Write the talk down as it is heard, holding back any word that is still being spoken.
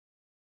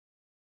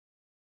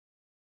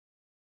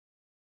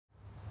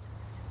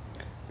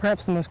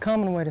Perhaps the most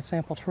common way to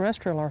sample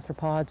terrestrial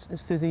arthropods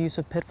is through the use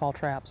of pitfall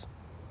traps.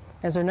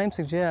 As their name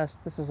suggests,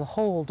 this is a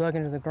hole dug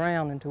into the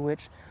ground into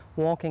which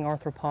walking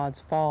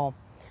arthropods fall.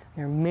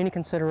 There are many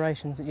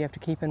considerations that you have to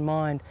keep in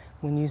mind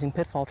when using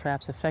pitfall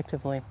traps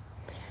effectively.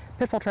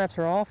 Pitfall traps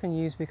are often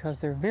used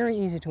because they're very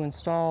easy to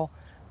install,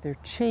 they're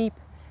cheap,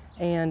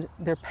 and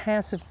they're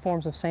passive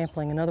forms of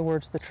sampling. In other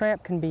words, the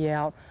trap can be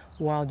out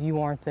while you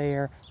aren't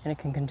there, and it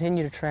can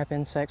continue to trap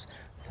insects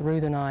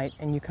through the night,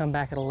 and you come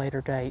back at a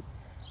later date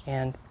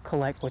and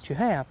collect what you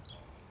have.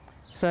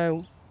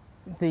 So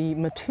the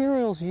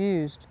materials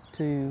used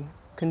to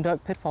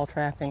conduct pitfall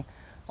trapping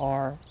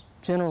are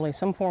generally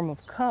some form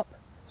of cup,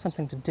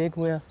 something to dig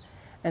with,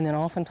 and then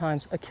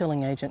oftentimes a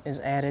killing agent is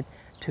added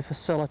to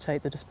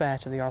facilitate the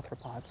dispatch of the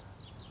arthropods.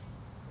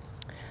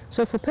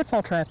 So for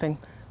pitfall trapping,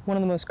 one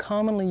of the most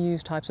commonly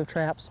used types of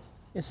traps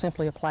is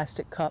simply a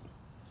plastic cup.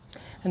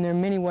 And there are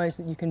many ways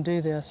that you can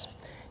do this.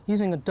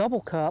 Using a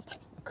double cup,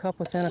 a cup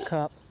within a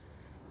cup,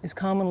 is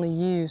commonly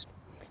used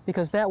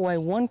because that way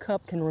one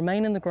cup can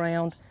remain in the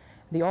ground,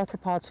 the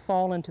arthropods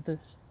fall into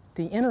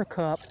the inner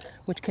cup,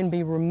 which can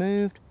be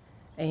removed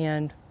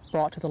and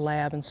brought to the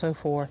lab and so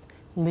forth,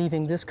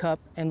 leaving this cup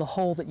and the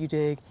hole that you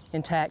dig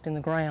intact in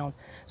the ground.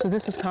 So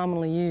this is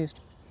commonly used.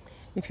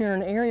 If you're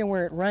in an area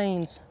where it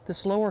rains,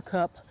 this lower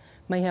cup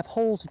may have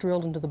holes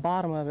drilled into the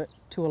bottom of it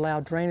to allow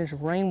drainage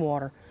of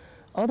rainwater.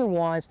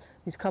 Otherwise,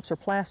 these cups are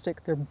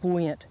plastic, they're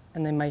buoyant,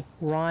 and they may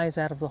rise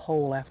out of the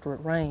hole after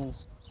it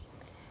rains.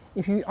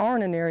 If you are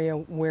in an area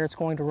where it's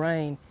going to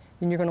rain,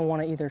 then you're going to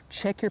want to either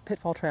check your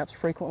pitfall traps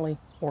frequently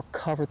or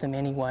cover them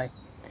anyway.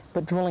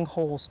 But drilling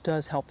holes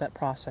does help that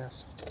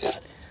process.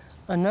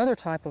 Another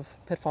type of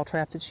pitfall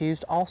trap that's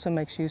used also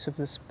makes use of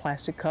this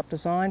plastic cup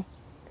design.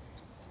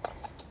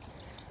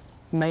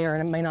 May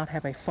or may not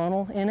have a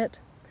funnel in it.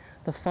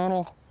 The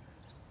funnel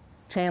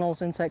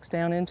channels insects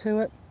down into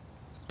it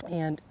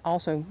and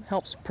also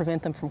helps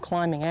prevent them from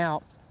climbing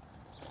out.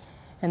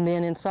 And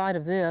then inside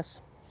of this,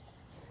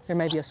 there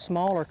may be a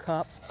smaller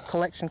cup,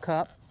 collection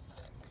cup,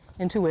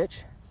 into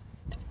which,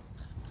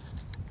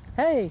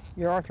 hey,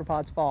 your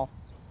arthropods fall.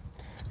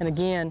 And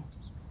again,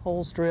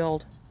 holes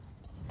drilled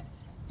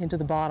into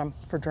the bottom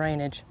for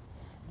drainage.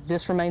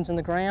 This remains in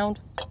the ground,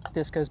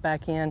 this goes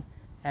back in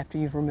after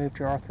you've removed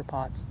your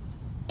arthropods.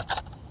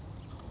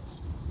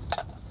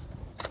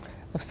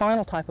 The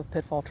final type of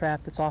pitfall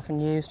trap that's often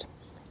used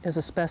is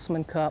a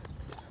specimen cup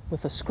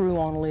with a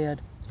screw-on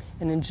lid.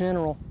 And in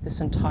general, this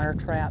entire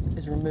trap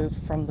is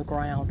removed from the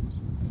ground.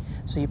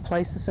 So you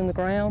place this in the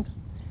ground,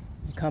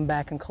 you come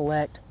back and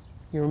collect,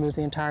 you remove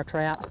the entire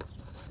trap,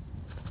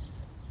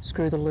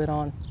 screw the lid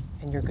on,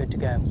 and you're good to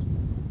go.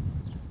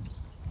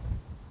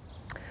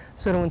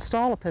 So to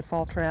install a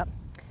pitfall trap,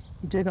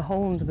 you dig a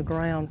hole into the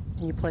ground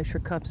and you place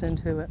your cups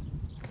into it.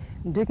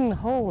 And digging the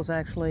hole is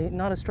actually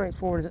not as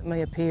straightforward as it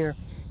may appear.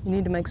 You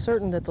need to make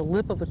certain that the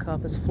lip of the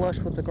cup is flush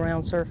with the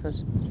ground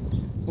surface.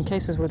 In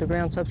cases where the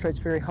ground substrate is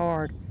very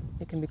hard,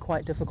 it can be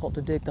quite difficult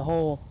to dig the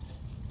hole.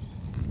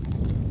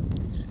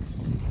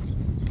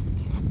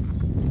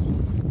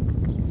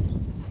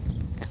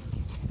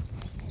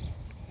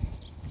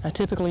 I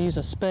typically use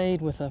a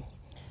spade with a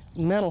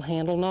metal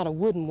handle, not a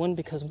wooden one,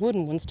 because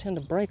wooden ones tend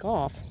to break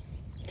off.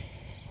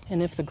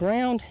 And if the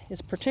ground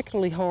is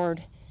particularly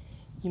hard,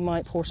 you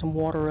might pour some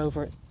water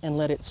over it and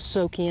let it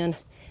soak in,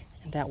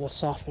 and that will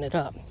soften it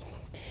up.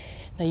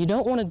 Now you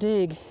don't want to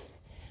dig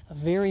a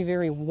very,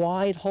 very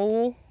wide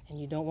hole, and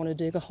you don't want to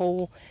dig a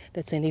hole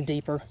that's any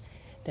deeper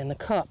than the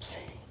cups.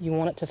 You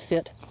want it to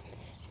fit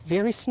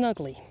very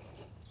snugly.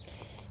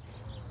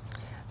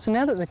 So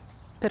now that the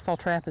pitfall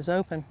trap is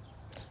open,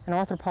 an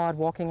arthropod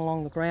walking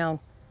along the ground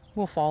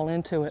will fall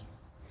into it.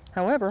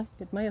 However,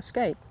 it may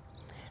escape.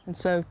 And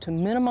so to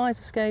minimize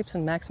escapes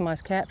and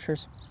maximize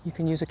captures, you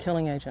can use a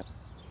killing agent.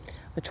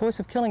 The choice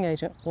of killing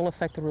agent will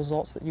affect the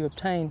results that you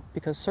obtain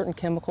because certain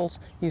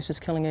chemicals used as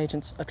killing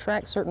agents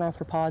attract certain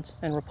arthropods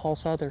and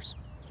repulse others.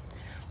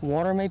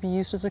 Water may be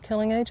used as a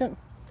killing agent.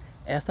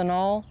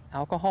 Ethanol,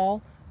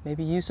 alcohol may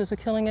be used as a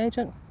killing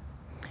agent.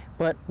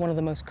 But one of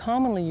the most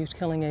commonly used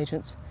killing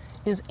agents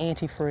is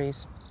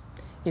antifreeze,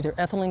 either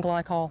ethylene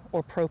glycol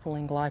or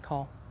propylene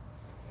glycol.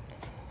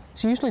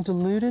 It's usually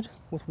diluted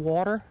with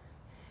water,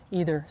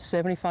 either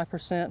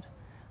 75%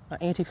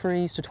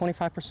 antifreeze to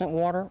 25%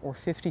 water or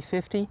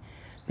 50-50,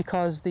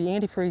 because the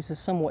antifreeze is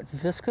somewhat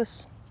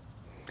viscous.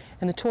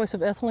 And the choice of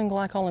ethylene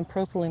glycol and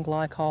propylene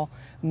glycol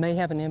may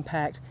have an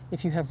impact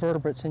if you have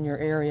vertebrates in your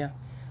area.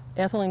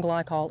 Ethylene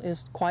glycol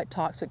is quite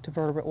toxic to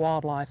vertebrate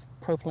wildlife,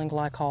 propylene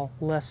glycol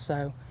less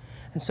so.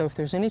 And so if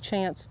there's any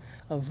chance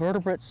of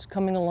vertebrates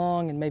coming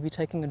along and maybe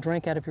taking a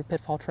drink out of your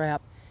pitfall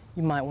trap,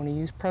 you might want to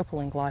use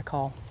propylene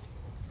glycol.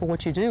 But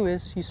what you do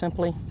is you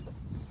simply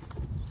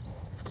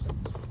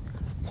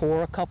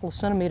pour a couple of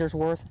centimeters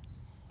worth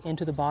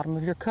into the bottom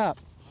of your cup.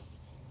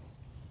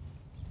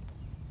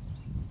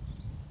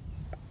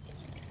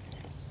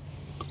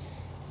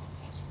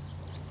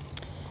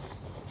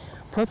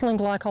 Propylene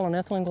glycol and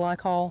ethylene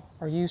glycol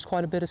are used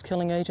quite a bit as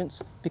killing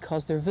agents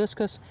because they're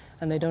viscous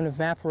and they don't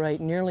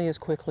evaporate nearly as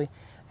quickly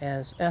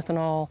as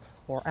ethanol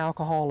or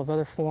alcohol of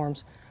other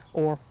forms,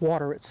 or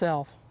water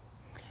itself.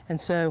 And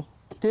so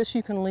this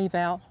you can leave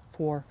out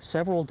for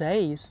several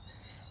days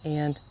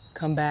and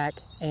come back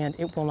and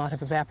it will not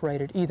have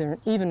evaporated either,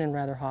 even in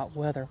rather hot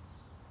weather.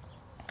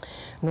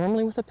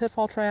 Normally with a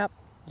pitfall trap,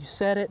 you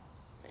set it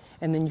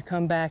and then you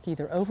come back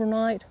either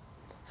overnight,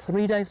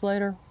 3 days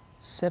later,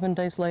 7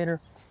 days later,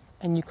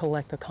 and you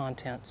collect the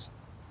contents.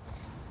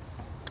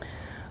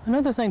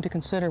 Another thing to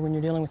consider when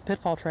you're dealing with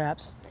pitfall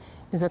traps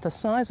is that the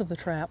size of the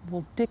trap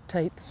will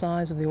dictate the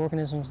size of the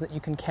organisms that you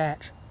can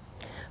catch.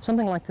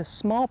 Something like this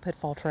small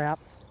pitfall trap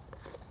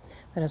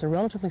that has a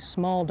relatively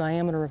small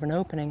diameter of an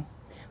opening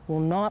will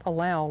not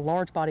allow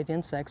large-bodied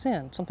insects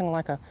in. Something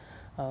like a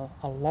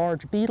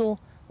large beetle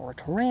or a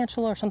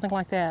tarantula or something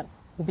like that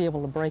will be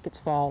able to break its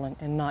fall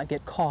and not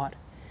get caught.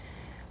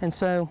 And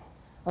so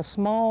a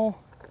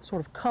small sort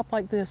of cup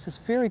like this is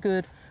very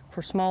good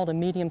for small to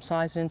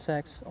medium-sized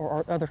insects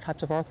or other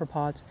types of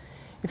arthropods.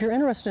 If you're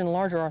interested in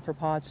larger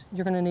arthropods,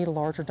 you're going to need a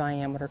larger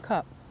diameter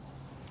cup.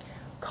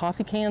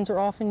 Coffee cans are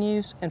often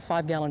used, and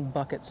 5-gallon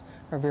buckets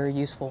are very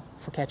useful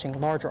for catching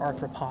larger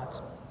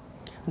arthropods.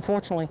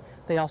 Unfortunately,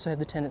 they also have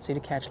the tendency to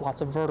catch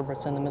lots of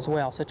vertebrates in them as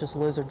well, such as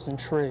lizards and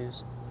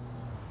shrews.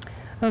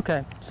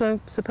 Okay, so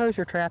suppose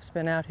your trap's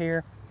been out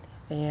here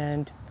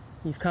and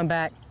you've come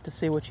back to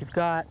see what you've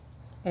got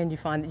and you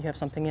find that you have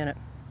something in it.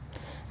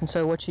 And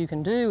so what you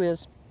can do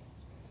is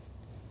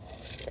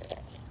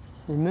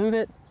remove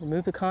it,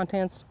 remove the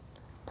contents,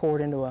 pour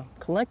it into a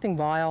collecting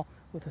vial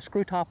with a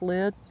screw top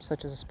lid,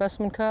 such as a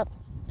specimen cup,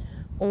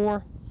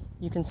 or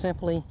you can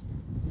simply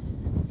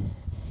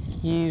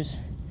use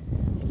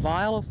a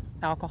vial of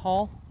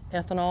alcohol,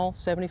 ethanol,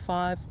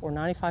 75 or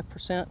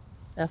 95%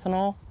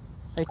 ethanol,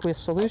 aqueous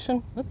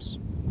solution. Oops,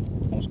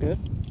 that was good.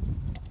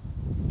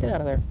 Get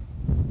out of there.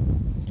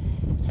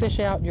 Fish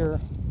out your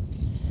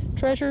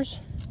treasures.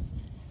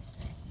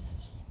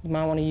 You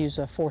might want to use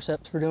a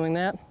forceps for doing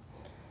that.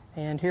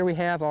 And here we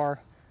have our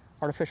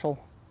artificial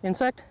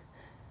insect.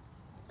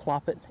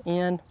 Plop it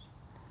in,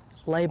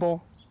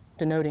 label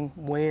denoting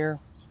where,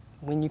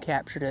 when you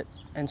captured it,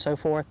 and so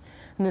forth.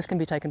 And this can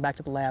be taken back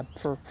to the lab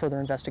for further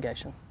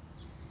investigation.